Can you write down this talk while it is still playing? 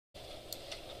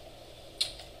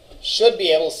should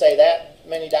be able to say that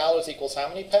many dollars equals how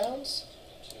many pounds?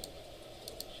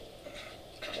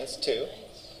 That's 2.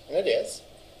 And it is.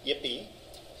 Yippee.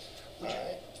 All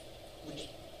right.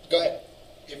 Go ahead.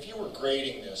 If you were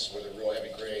grading this with a real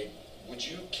heavy grade, would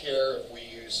you care if we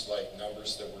used like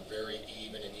numbers that were very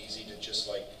even and easy to just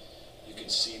like, you could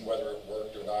see whether it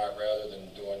worked or not, rather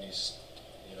than doing these,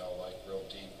 you know, like real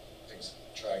deep things,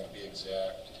 trying to be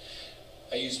exact?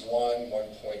 I used 1,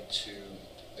 1.2,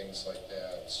 things like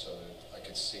that, so that I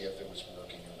could see if it was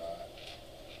working or not,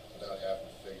 without having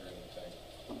to figure anything.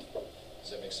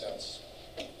 Does that make sense?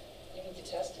 You need to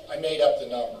test it? I made up the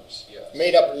numbers, yes.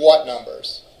 Made up what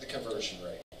numbers? The conversion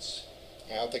rates.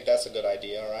 I don't think that's a good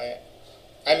idea, right?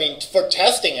 I mean, for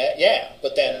testing it, yeah.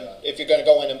 But then if you're going to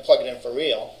go in and plug it in for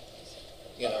real,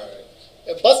 you know,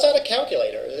 bust out a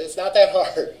calculator. It's not that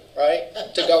hard, right,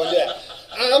 to go and do that.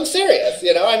 I'm serious,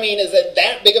 you know. I mean, is it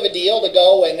that big of a deal to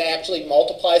go and actually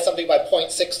multiply something by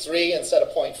 0.63 instead of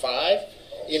 0.5?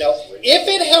 You know, if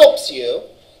it helps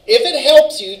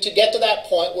you to get to that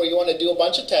point where you want to do a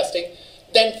bunch of testing,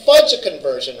 then fudge a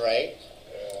conversion rate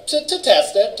to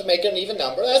test it, to make it an even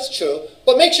number. That's true.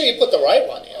 But make sure you put the right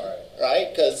one in, right?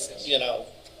 Because, you know,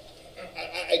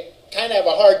 I kind of have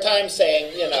a hard time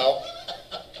saying, you know,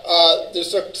 the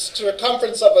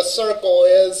circumference of a circle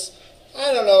is,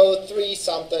 I don't know, 3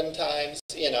 something times,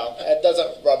 you know. It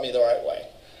doesn't rub me the right way.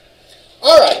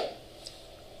 All right.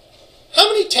 How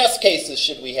many test cases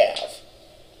should we have?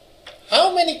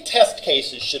 How many test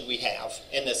cases should we have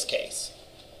in this case?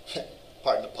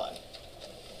 Pardon the pun.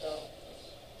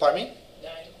 Pardon me?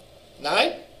 9.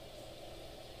 9?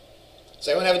 Does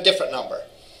anyone have a different number?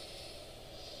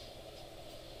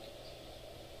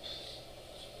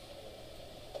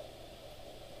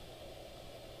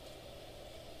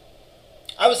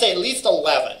 I would say at least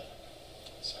 11.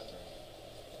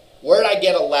 Where did I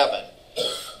get 11?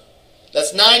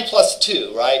 That's 9 plus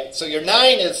 2, right? So your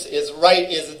 9 is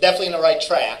definitely in the right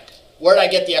track. Where did I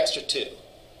get the extra 2?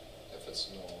 If it's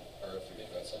null, or if you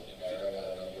got something, you don't have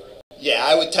a number. Yeah,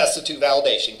 I would test the 2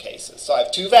 validation cases. So I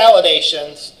have 2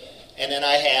 validations, and then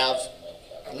I have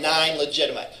 9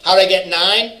 legitimate. How did I get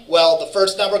 9? Well, the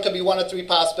first number could be one of 3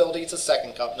 possibilities. The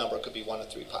second number could be one of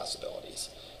 3 possibilities.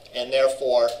 And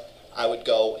therefore, I would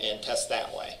go and test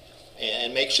that way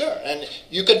and make sure. And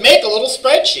you could make a little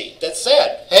spreadsheet that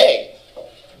said, hey,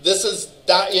 this is,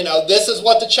 you know, this is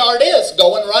what the chart is.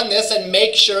 Go and run this and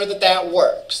make sure that that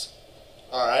works.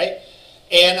 All right?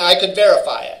 And I could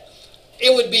verify it.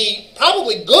 It would be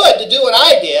probably good to do what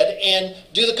I did and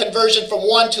do the conversion from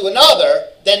one to another,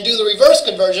 then do the reverse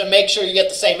conversion and make sure you get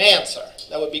the same answer.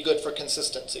 That would be good for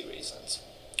consistency reasons.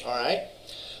 All right?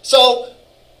 So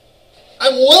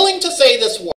I'm willing to say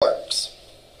this works.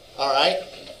 All right?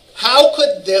 How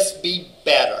could this be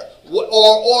better?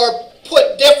 Or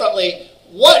put differently,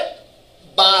 what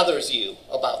bothers you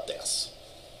about this?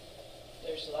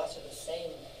 There's lots of the same.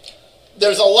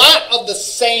 There's a lot of the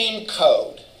same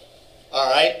code. All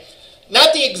right?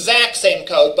 Not the exact same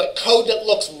code, but code that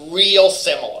looks real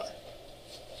similar.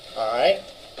 All right?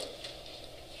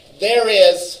 There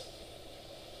is,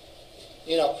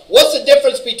 you know, what's the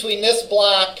difference between this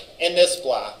block and this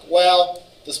block? Well,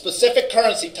 the specific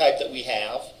currency type that we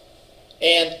have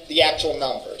and the actual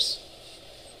numbers.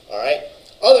 All right?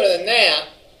 Other than that,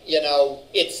 you know,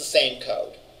 it's the same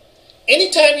code.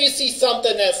 Anytime you see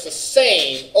something that's the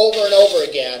same over and over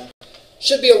again,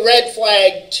 should be a red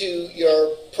flag to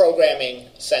your programming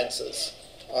senses.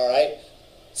 All right?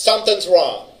 Something's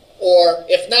wrong. Or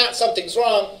if not something's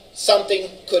wrong, something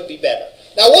could be better.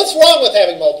 Now, what's wrong with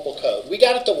having multiple code? We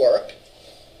got it to work.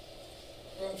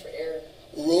 Room for error.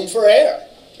 Room for error,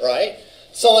 right?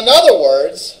 So in other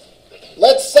words,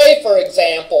 let's say, for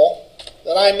example,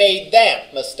 that I made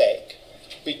that mistake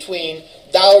between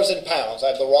dollars and pounds. I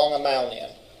have the wrong amount in.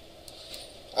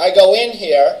 I go in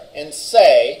here and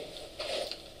say,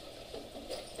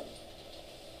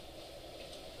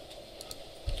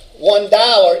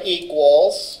 $1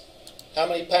 equals how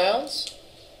many pounds?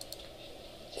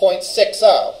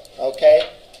 0.60, okay?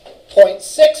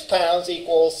 0.6 pounds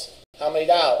equals how many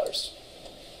dollars?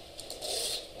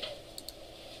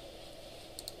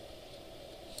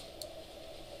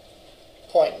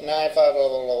 .95, blah,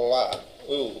 blah, blah, blah.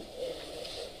 Ooh.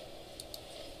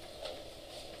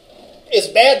 It's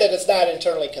bad that it's not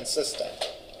internally consistent.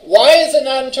 Why is it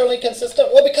not internally consistent?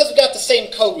 Well, because we got the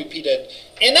same code repeated.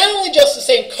 And not only just the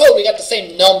same code, we got the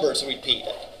same numbers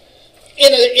repeated.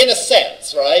 In a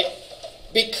sense, right?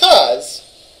 Because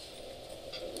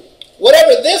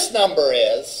whatever this number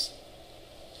is,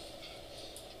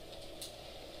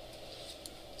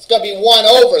 it's going to be 1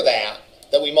 over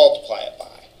that we multiply it by.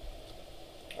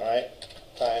 All right?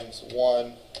 Times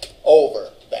 1 over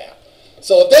that.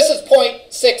 So if this is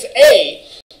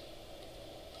 0.68,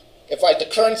 if like the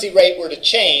currency rate were to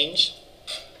change,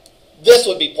 this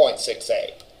would be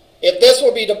 0.68. If this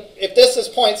is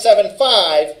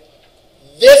 0.75,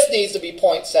 this needs to be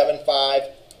 0.75,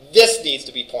 this needs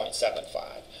to be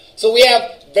 0.75. So we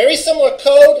have very similar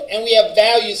code, and we have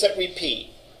values that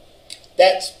repeat.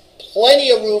 That's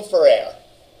plenty of room for error.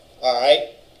 All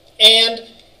right? And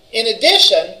in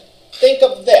addition, think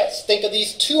of this. Think of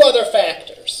these two other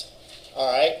factors.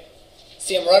 All right?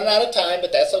 See, I'm running out of time,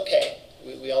 but that's okay.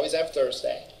 We always have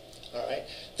Thursday. All right?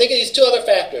 Think of these two other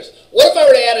factors. What if I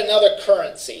were to add another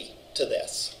currency to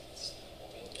this?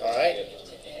 All right?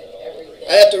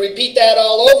 I have to repeat that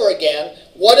all over again.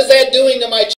 What is that doing to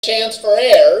my chance for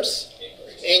errors?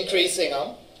 Increasing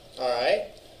them. All right?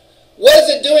 What is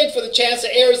it doing for the chance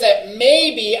of errors that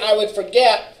maybe I would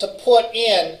forget to put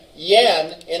in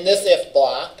yen in this if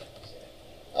block?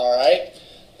 All right?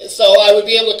 So I would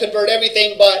be able to convert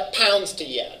everything but pounds to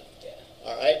yen.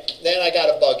 All right? Then I got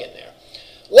a bug in there.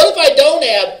 What if I don't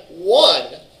add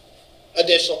one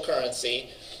additional currency,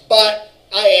 but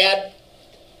I add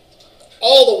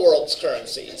all the world's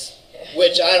currencies,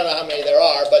 which I don't know how many there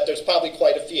are, but there's probably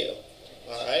quite a few.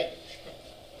 All right?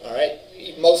 All right?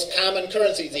 Most common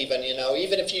currencies even,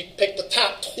 even if you pick the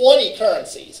top 20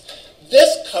 currencies.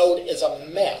 This code is a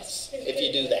mess if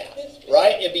you do that,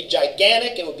 right? It'd be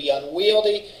gigantic, it would be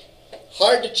unwieldy,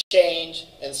 hard to change,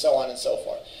 and so on and so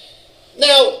forth.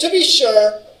 Now, to be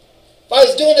sure, if I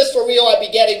was doing this for real, I'd be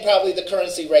getting probably the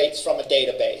currency rates from a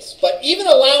database. But even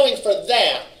allowing for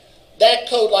that, that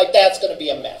code like that's going to be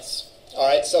a mess. All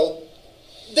right, so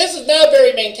this is not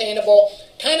very maintainable.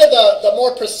 Kind of the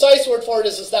more precise word for it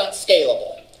is it's not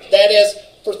scalable. That is,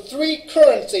 for 3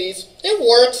 currencies, it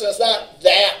works and it's not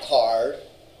that hard.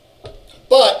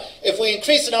 But if we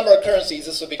increase the number of currencies,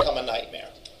 this would become a nightmare.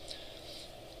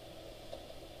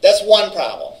 That's one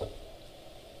problem.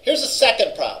 Here's a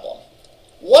second problem.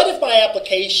 What if my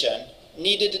application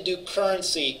needed to do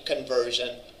currency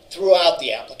conversion throughout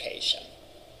the application?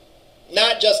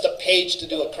 Not just a page to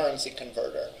do a currency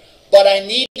converter, but I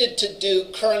needed to do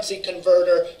currency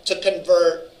converter to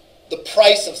convert the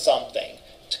price of something,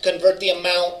 to convert the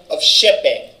amount of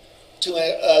shipping, to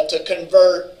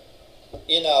convert,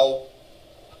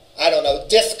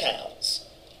 discounts.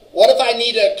 What if I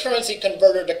needed a currency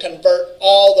converter to convert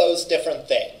all those different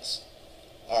things?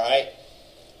 All right.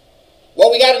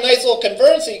 Well, we got a nice little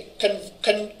currency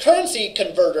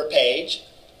converter page,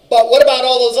 but what about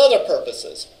all those other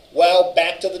purposes? Well,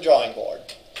 back to the drawing board.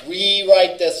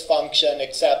 Rewrite this function,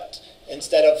 except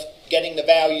instead of getting the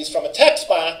values from a text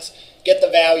box, get the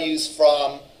values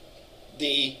from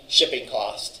the shipping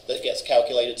cost that gets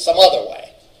calculated some other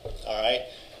way. All right.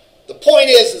 The point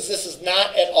is this is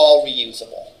not at all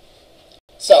reusable.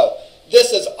 So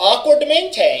this is awkward to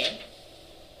maintain.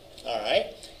 All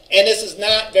right. And this is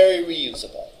not very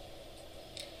reusable.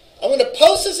 I'm going to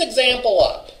post this example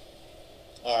up.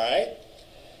 All right.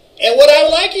 And what I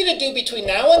would like you to do between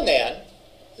now and then,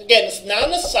 again, it's not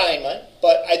an assignment,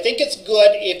 but I think it's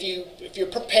good if you're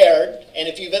prepared and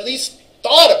if you've at least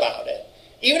thought about it.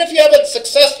 Even if you haven't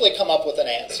successfully come up with an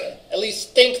answer, at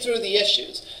least think through the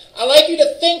issues. I'd like you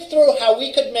to think through how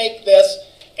we could make this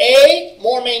A,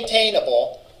 more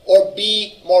maintainable, or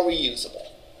B, more reusable.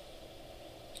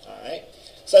 All right.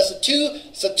 So that's the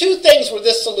two things where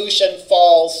this solution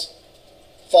falls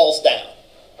down.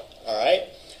 All right.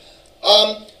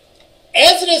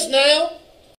 As it is now,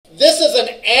 this is an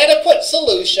adequate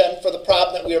solution for the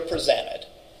problem that we are presented.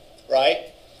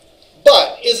 Right?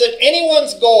 But is it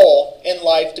anyone's goal in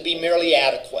life to be merely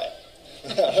adequate?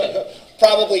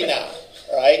 Probably not.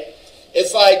 Right?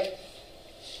 It's like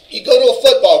you go to a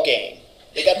football game.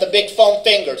 They got the big foam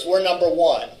fingers. We're number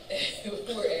 1. Do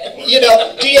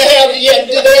they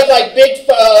have like big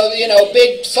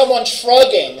someone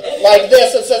shrugging like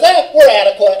this and says, we're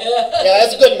adequate.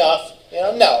 That's good enough.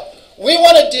 No. We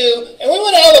want to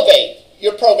elevate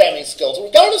your programming skills.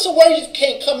 Regardless of where you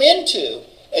can come into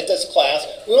at this class,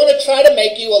 we want to try to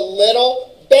make you a little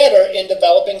better in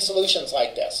developing solutions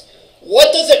like this.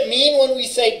 What does it mean when we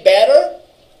say better?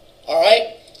 All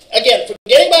right. Again,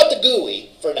 forgetting about the GUI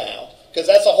for now, because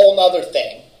that's a whole other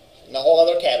thing, in a whole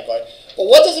other category. But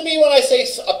what does it mean when I say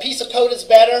a piece of code is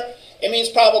better? It means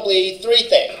probably 3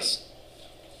 things.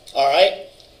 All right?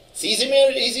 It's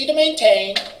easy to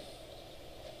maintain.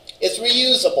 It's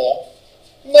reusable.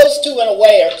 Those two, in a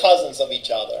way, are cousins of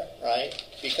each other, right?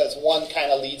 Because one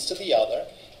kind of leads to the other.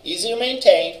 Easy to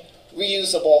maintain,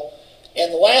 reusable.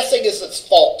 And the last thing is it's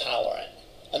fault tolerant.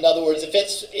 In other words,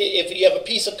 if you have a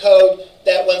piece of code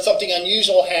that when something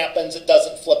unusual happens, it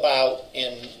doesn't flip out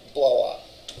and blow up.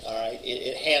 All right?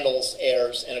 It handles handles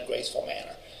errors in a graceful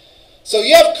manner. So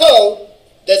you have code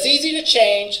that's easy to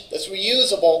change, that's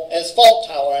reusable, and is fault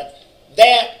tolerant.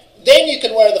 Then you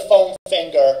can wear the foam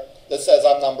finger that says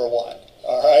I'm number one.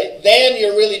 All right? Then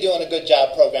you're really doing a good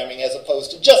job programming as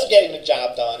opposed to just getting the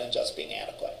job done and just being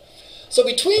adequate. So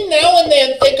between now and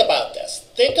then, think about this.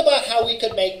 Think about how we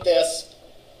could make this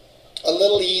a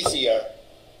little easier,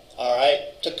 all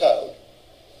right, to code.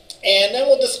 And then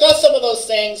we'll discuss some of those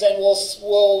things, and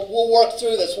we'll work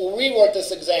through this. We'll rework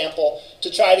this example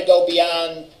to try to go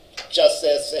beyond just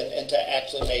this and to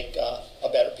actually make a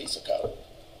better piece of code.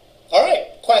 All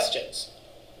right, questions?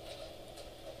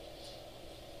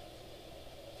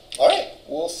 All right,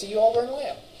 we'll see you over in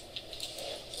Lamb.